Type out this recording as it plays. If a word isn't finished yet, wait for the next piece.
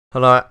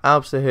Hello,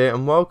 Albster here,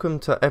 and welcome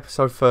to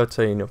episode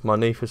 13 of my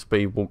Need for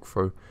Speed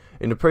walkthrough.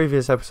 In the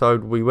previous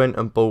episode, we went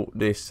and bought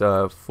this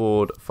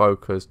Ford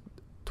Focus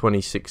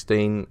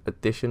 2016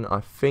 edition,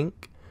 I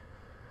think.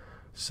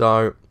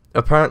 So,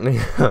 apparently,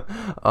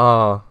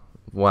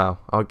 wow,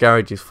 our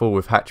garage is full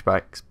with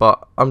hatchbacks,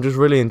 but I'm just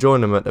really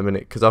enjoying them at the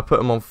minute, because I put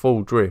them on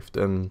full drift,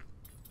 and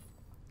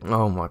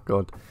oh my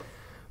god.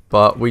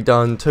 But we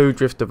done 2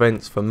 drift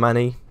events for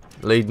Manny,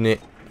 leading it.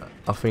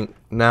 I think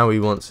now he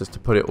wants us to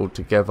put it all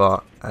together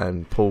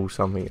and pull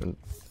something, and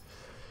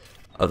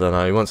I don't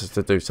know, he wants us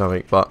to do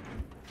something, but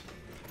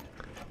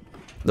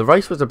the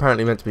race was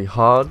apparently meant to be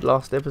hard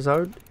last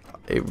episode.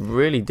 It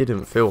really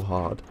didn't feel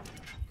hard,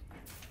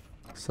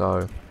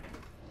 so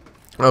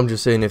I'm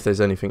just seeing if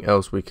there's anything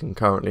else we can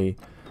currently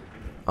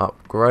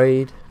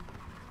upgrade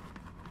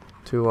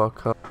to our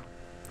car.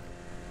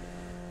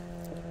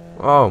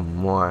 Oh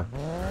my,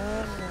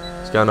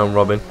 what's going on,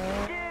 Robin?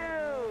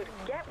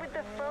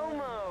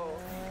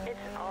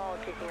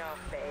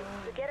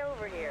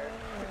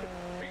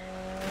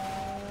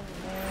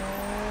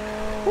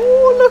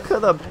 Oh, look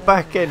at the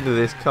back end of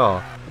this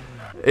car.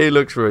 It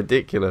looks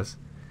ridiculous.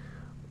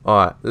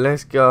 Alright,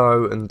 let's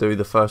go and do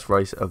the first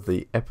race of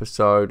the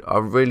episode. I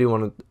really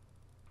want to...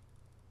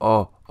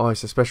 Oh,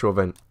 it's a special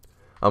event.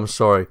 I'm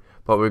sorry,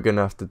 but we're going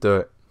to have to do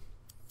it.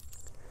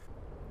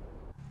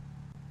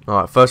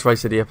 Alright, first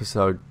race of the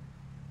episode.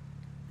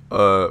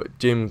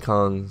 Jim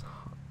Khan's...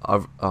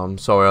 I'm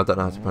sorry, I don't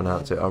know how to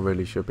pronounce it. I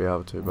really should be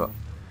able to, but...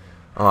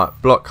 Alright,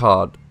 block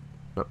hard.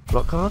 No,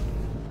 block hard?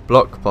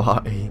 Block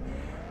party.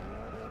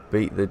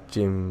 Beat the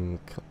gym.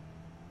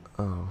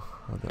 Oh,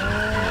 I don't know.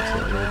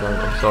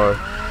 I'm sorry.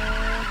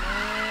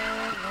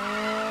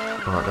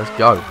 Alright, let's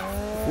go.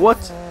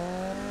 What?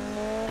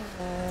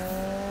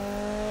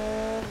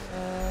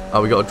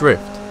 Oh, we got a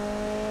drift.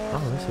 Oh,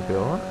 this will be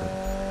alright then.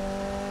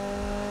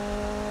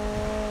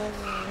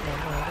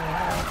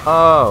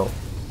 Oh,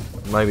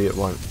 maybe it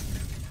won't.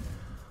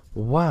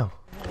 Wow.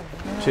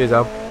 Cheers,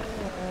 Al.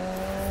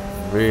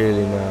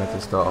 Really know how to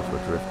start off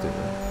with drifting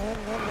then.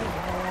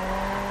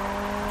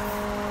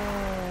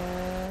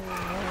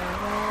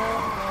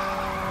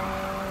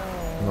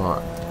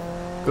 Right,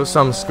 got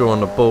some score on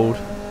the board,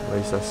 at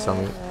least that's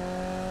something.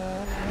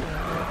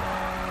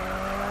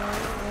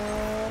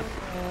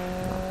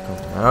 Oh, come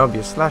on, I hope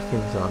you're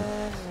slacking, son.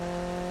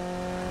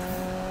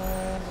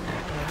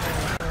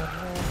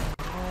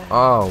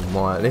 Oh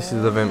my, this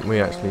is the event we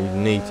actually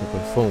need to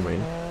perform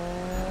in.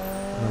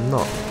 And I'm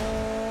not.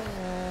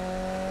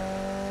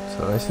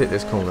 So let's hit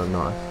this corner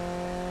nice.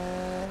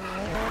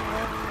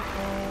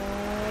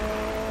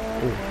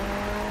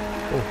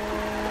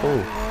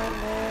 Oh.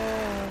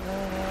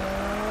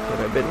 A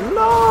bit.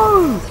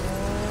 No!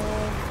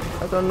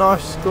 That's a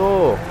nice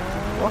score.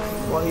 What?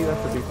 Why do you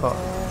have to be part?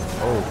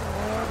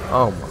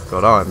 Oh my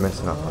god! I'm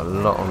messing up a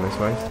lot on this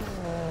race.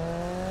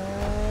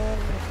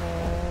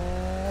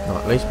 No,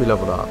 at least we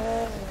leveled up.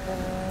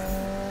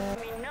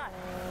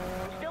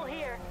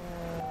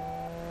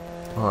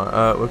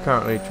 Alright, we're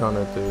currently trying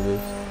to do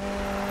this.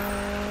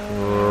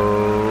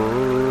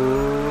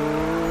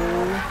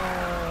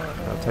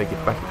 I'll take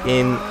it back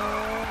in.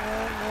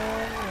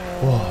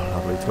 Oh,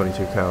 lovely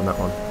 22k on that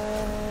one.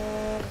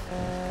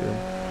 Good.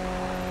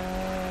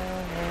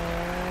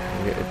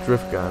 Get a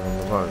drift going on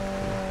the road.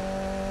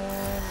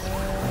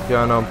 What's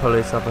going on,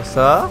 police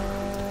officer?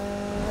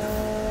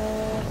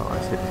 Oh,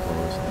 let's hit this one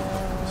with some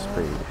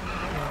speed.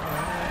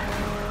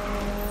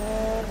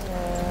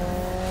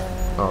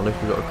 Oh, at least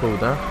we got a cool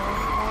down.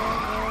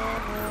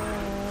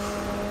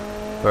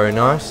 Very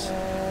nice.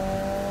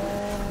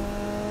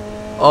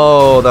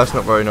 Oh, that's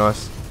not very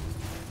nice.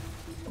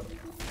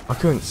 I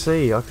couldn't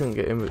see. I couldn't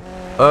get in with...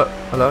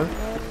 hello?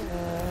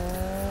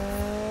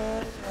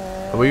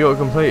 Have we got to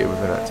complete it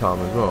within that time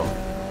as well?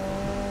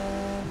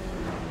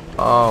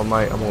 Oh,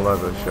 mate, I'm all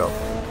over the shop.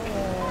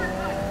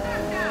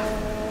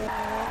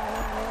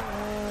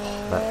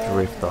 Oh, that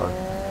drift, though.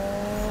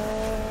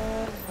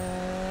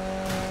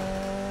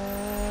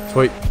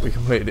 Sweet, we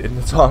completed it in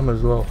the time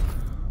as well.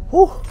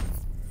 Whew.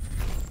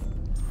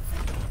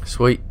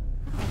 Sweet.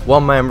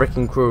 One-man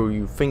wrecking crew.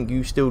 You think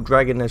you still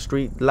dragging the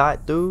street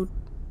light, dude?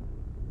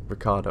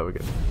 Ricardo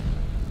again.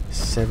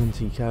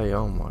 70k,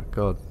 oh my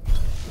god.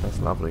 That's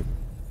lovely.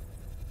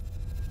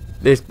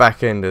 This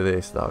back end of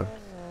this though.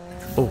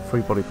 Oh, free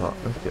body part.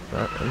 Let's get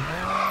that then.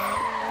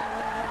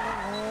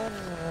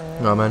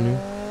 No, Manu.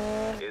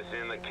 It's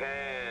in the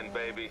can,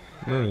 baby.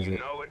 Where is it? You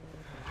know it.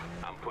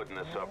 I'm putting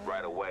this up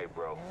right away,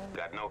 bro.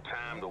 Got no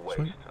time to waste.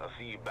 Sweet. I'll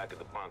see you back at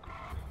the bunker.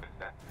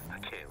 I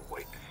can't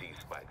wait to see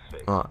Spike's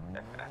face. Alright.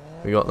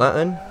 We got that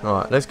then.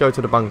 Alright, let's go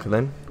to the bunker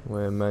then.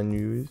 Where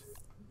Manu is.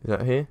 Is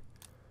that here?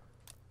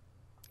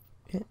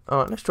 Yeah.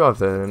 Alright, let's drive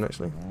there then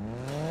actually.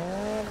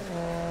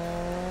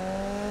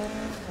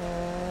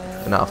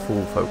 And now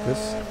full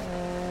focus.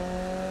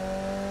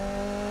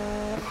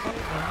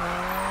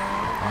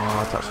 Oh,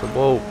 I touched the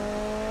wall.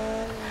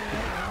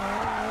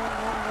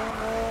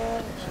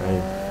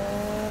 Shame.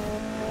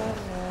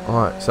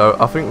 Alright, so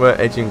I think we're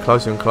edging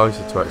closer and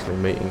closer to actually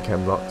meeting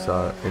Ken Block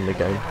in the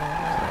game. So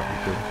that'll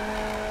be good.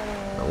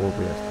 will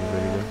be actually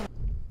really good.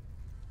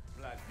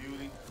 Black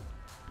Beauty,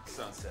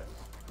 Sunset.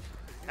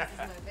 This is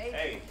my baby.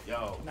 Hey,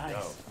 yo, Nice.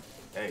 yo.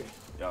 Hey,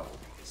 yo.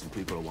 Some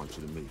people I want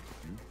you to meet.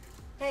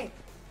 Hey,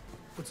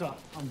 What's up?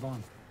 I'm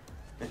Vaughn.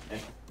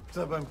 What's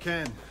up? I'm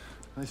Ken.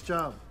 Nice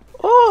job.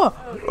 Oh,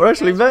 you we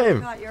actually guys met really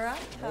him. caught your eye,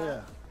 huh? Oh,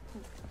 yeah.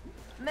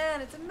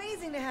 Man, it's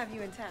amazing to have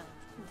you in town.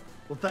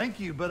 Well, thank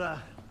you, but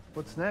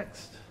what's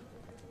next?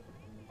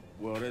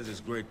 Well, there's this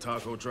great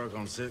taco truck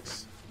on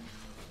 6.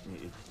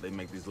 They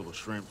make these little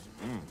shrimps.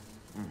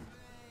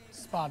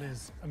 Spot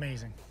is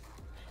amazing.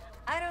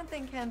 I don't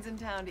think Ken's in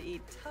town to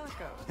eat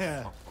tacos.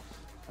 Yeah.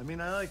 I mean,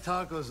 I like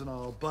tacos and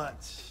all,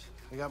 but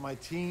I got my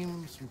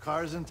team, some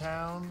cars in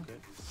town. Okay.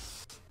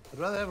 I'd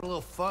rather have a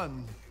little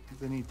fun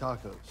than eat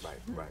tacos.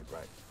 Right.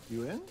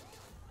 You in?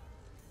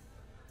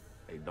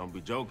 Hey, don't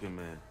be joking,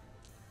 man.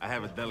 I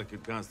have a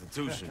delicate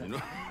constitution, you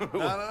know?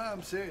 No,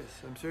 I'm serious.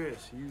 I'm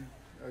serious.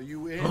 Are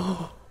you in?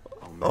 Oh,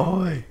 man.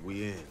 Oi.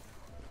 We in.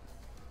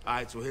 All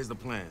right, so here's the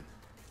plan.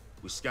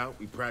 We scout,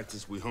 we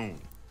practice, we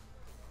hone.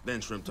 Then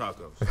shrimp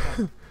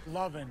tacos.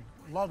 Loving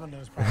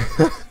those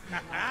practices.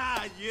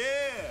 Ah,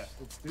 yeah!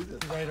 Let's do this.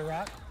 You ready to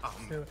rock?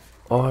 Let's do it.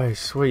 Oi,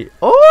 sweet.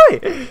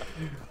 Oi!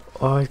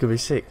 Oh, he's gonna be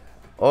sick.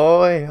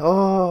 Oi,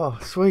 oh,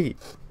 sweet.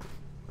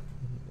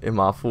 In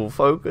my full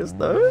focus,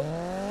 though.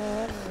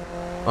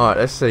 Alright,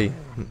 let's see.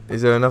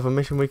 Is there another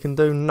mission we can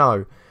do?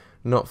 No.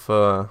 Not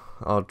for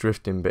our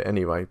drifting bit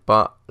anyway.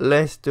 But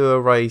let's do a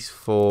race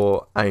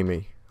for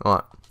Amy.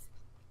 Alright.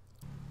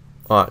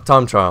 Alright,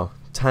 time trial.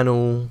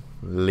 Tunnel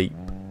leap.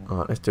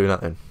 Alright, let's do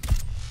that then.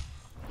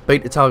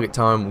 Beat the target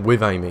time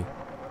with Amy.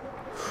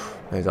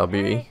 There's our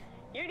beauty.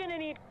 You're gonna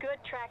need good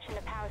traction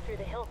to power through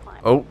the hill climb.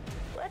 Oh,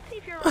 Let's see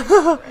if you're ready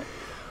for it.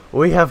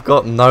 we have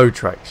got no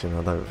traction,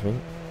 I don't think.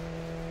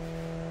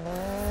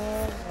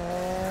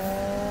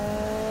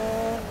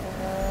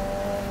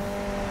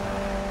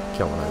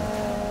 Come on, Amy.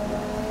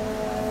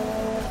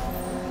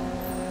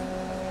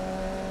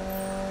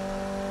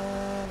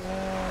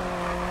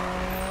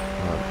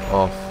 I'm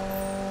off.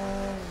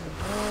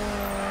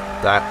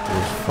 That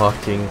was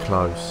fucking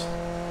close.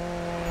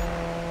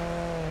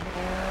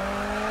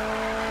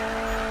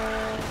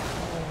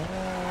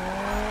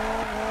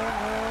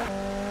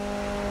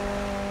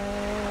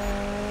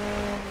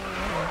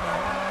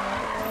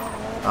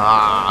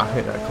 Ah, I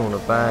hit that corner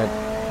bad.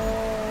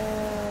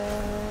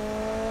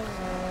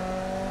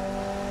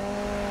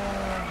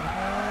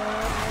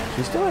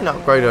 She still ain't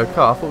upgraded her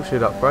car. I thought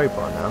she'd upgrade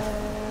by now.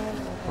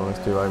 Oh, let's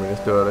do it, Amy.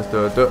 Let's do it. Let's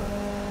do it. Do it.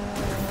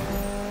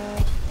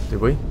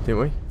 Did we? Didn't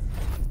we?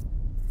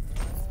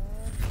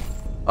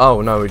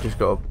 Oh no, we just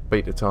got to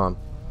beat the time.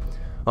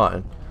 Alright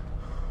then.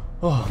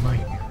 Oh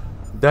mate.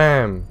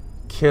 Damn.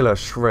 Killer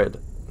shred.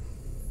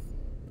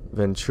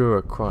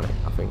 Ventura Chronic,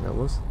 I think that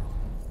was.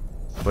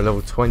 We're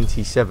level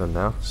 27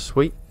 now.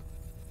 Sweet.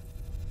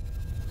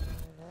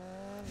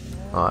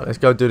 Alright, let's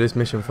go do this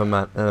mission for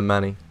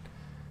Manny.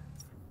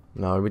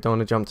 No, we don't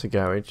want to jump to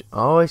garage. I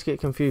always get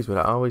confused with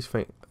that. I always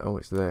think, oh,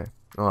 it's there.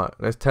 Alright,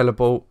 let's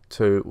teleport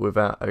to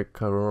without a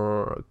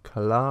Clara.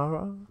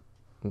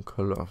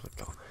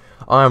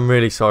 I am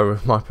really sorry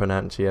with my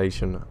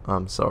pronunciation.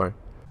 I'm sorry.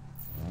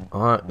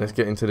 Alright, let's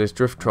get into this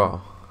drift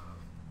trial.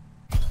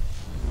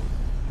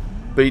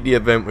 Beat the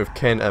event with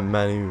Ken and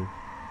Manu.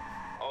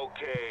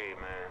 Okay,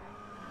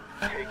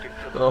 man. Take it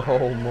to the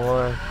Oh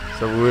my.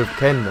 So we're with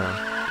Ken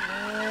now.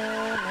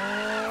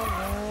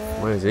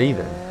 Where's he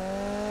then?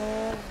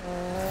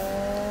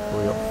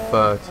 We got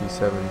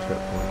 37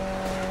 checkpoints.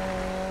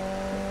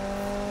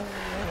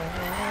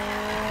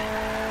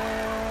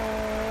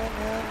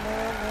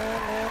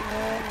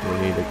 We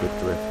need a good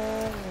drift.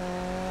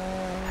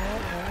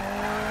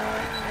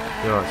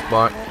 You alright,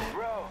 Spike?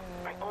 Bro,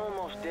 I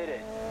almost did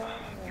it.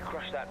 You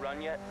crushed that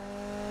run yet?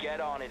 Get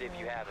on it if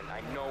you haven't.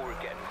 I know we're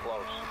getting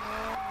close.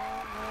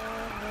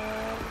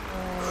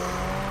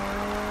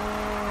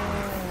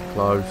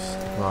 Close.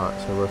 Right,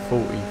 so we're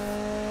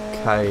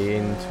 40k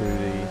into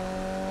the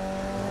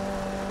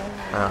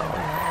out of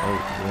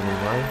 80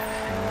 anyway.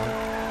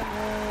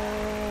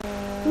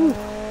 Woo.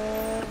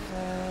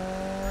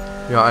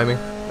 You alright, Amy?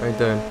 How you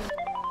doing?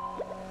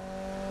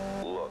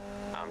 Look,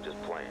 I'm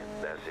just playing.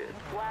 That's it.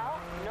 Well,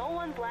 no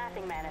one's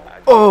laughing, man.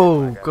 Oh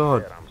Like I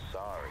god. said, I'm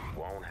sorry.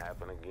 Won't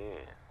happen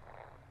again.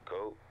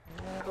 Cool?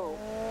 Cool.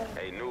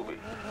 Hey, newbie.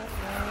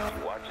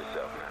 You watch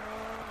yourself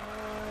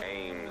now.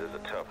 Ames is a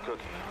tough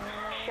cookie.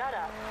 Shut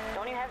up.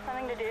 Don't you have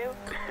something to do?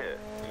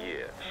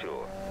 Yeah,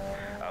 sure.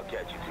 I'll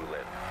catch you two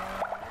later.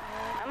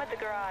 I'm at the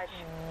garage.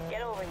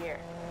 Get over here.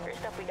 There's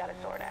stuff we gotta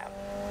sort out.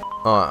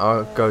 Alright,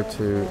 I'll go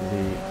to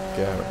the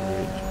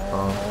garage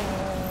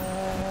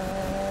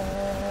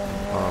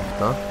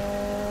after.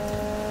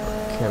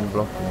 Ken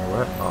blocking all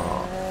that.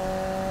 Ah,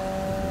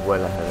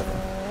 well ahead of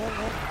him.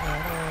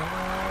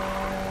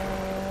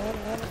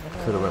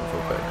 Could have went for a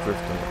better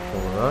drift on that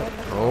corner though.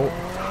 Oh,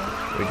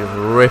 we just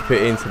rip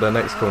it into the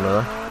next corner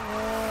though.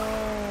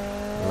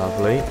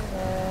 Lovely.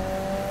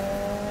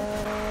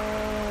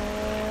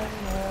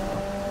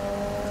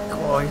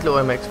 Oh, his little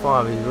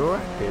MX-5 is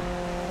rapid.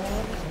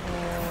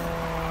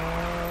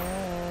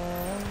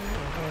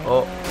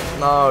 Oh,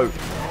 no.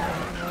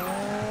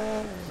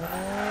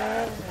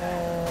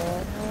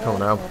 Come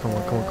on, Al. Come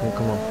on, come on, come on,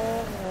 come on.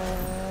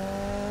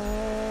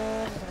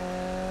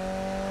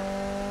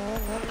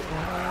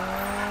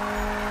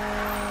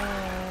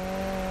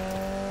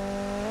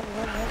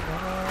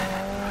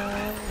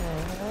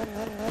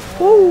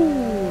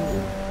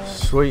 Woo!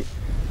 Sweet.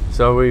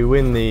 So we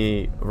win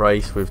the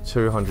race with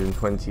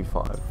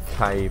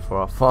 225k for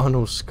our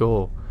final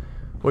score.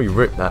 We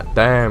ripped that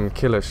damn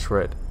killer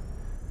shred.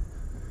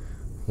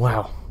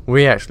 Wow,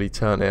 we actually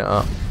turned it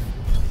up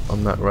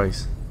on that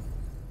race.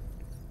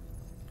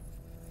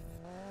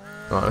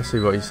 Alright, let's see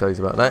what he says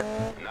about that.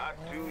 Not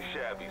too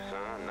shabby,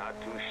 son. Not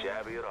too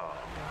shabby at all.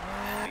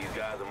 These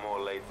guys are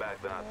more laid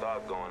back than I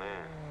thought going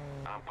in.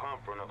 I'm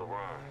pumped for another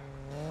run.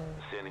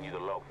 I'm sending you the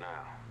lope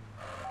now.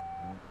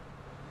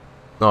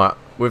 Alright,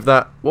 with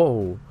that,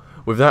 whoa.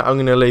 With that, I'm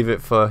going to leave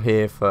it for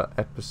here for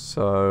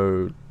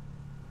episode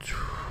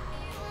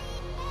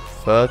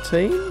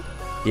 13?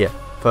 Yeah,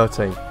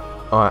 13.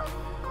 Alright,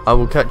 I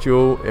will catch you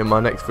all in my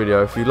next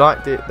video. If you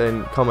liked it,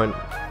 then comment,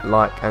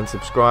 like and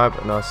subscribe,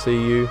 and I'll see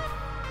you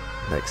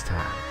next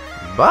time.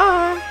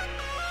 Bye!